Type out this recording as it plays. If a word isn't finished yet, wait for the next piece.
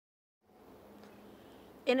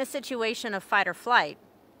In a situation of fight or flight,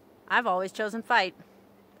 I've always chosen fight.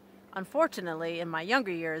 Unfortunately, in my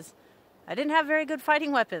younger years, I didn't have very good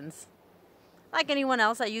fighting weapons. Like anyone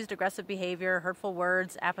else, I used aggressive behavior, hurtful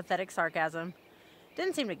words, apathetic sarcasm.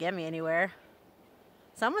 Didn't seem to get me anywhere.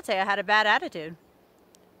 Some would say I had a bad attitude.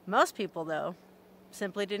 Most people, though,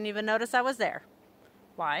 simply didn't even notice I was there.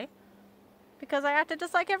 Why? Because I acted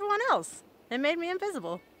just like everyone else. It made me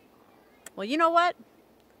invisible. Well, you know what?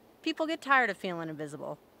 People get tired of feeling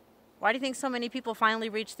invisible. Why do you think so many people finally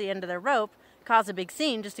reach the end of their rope, cause a big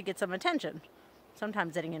scene just to get some attention?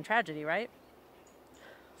 Sometimes ending in tragedy, right?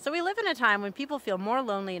 So we live in a time when people feel more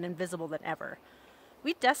lonely and invisible than ever.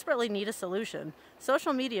 We desperately need a solution.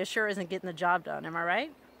 Social media sure isn't getting the job done, am I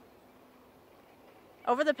right?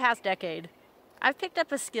 Over the past decade, I've picked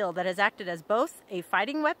up a skill that has acted as both a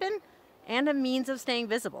fighting weapon and a means of staying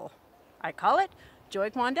visible. I call it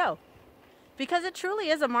JOYkwondo, because it truly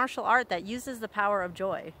is a martial art that uses the power of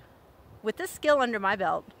joy. With this skill under my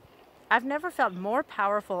belt, I've never felt more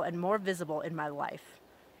powerful and more visible in my life.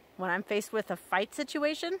 When I'm faced with a fight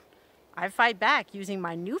situation, I fight back using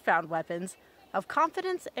my newfound weapons of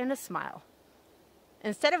confidence and a smile.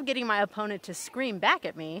 Instead of getting my opponent to scream back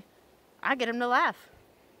at me, I get him to laugh.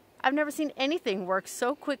 I've never seen anything work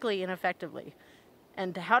so quickly and effectively.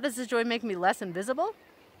 And how does this joy make me less invisible?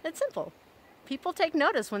 It's simple. People take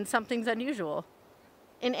notice when something's unusual.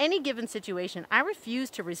 In any given situation, I refuse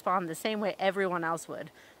to respond the same way everyone else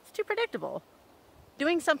would. It's too predictable.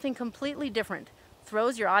 Doing something completely different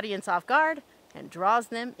throws your audience off guard and draws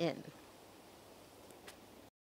them in.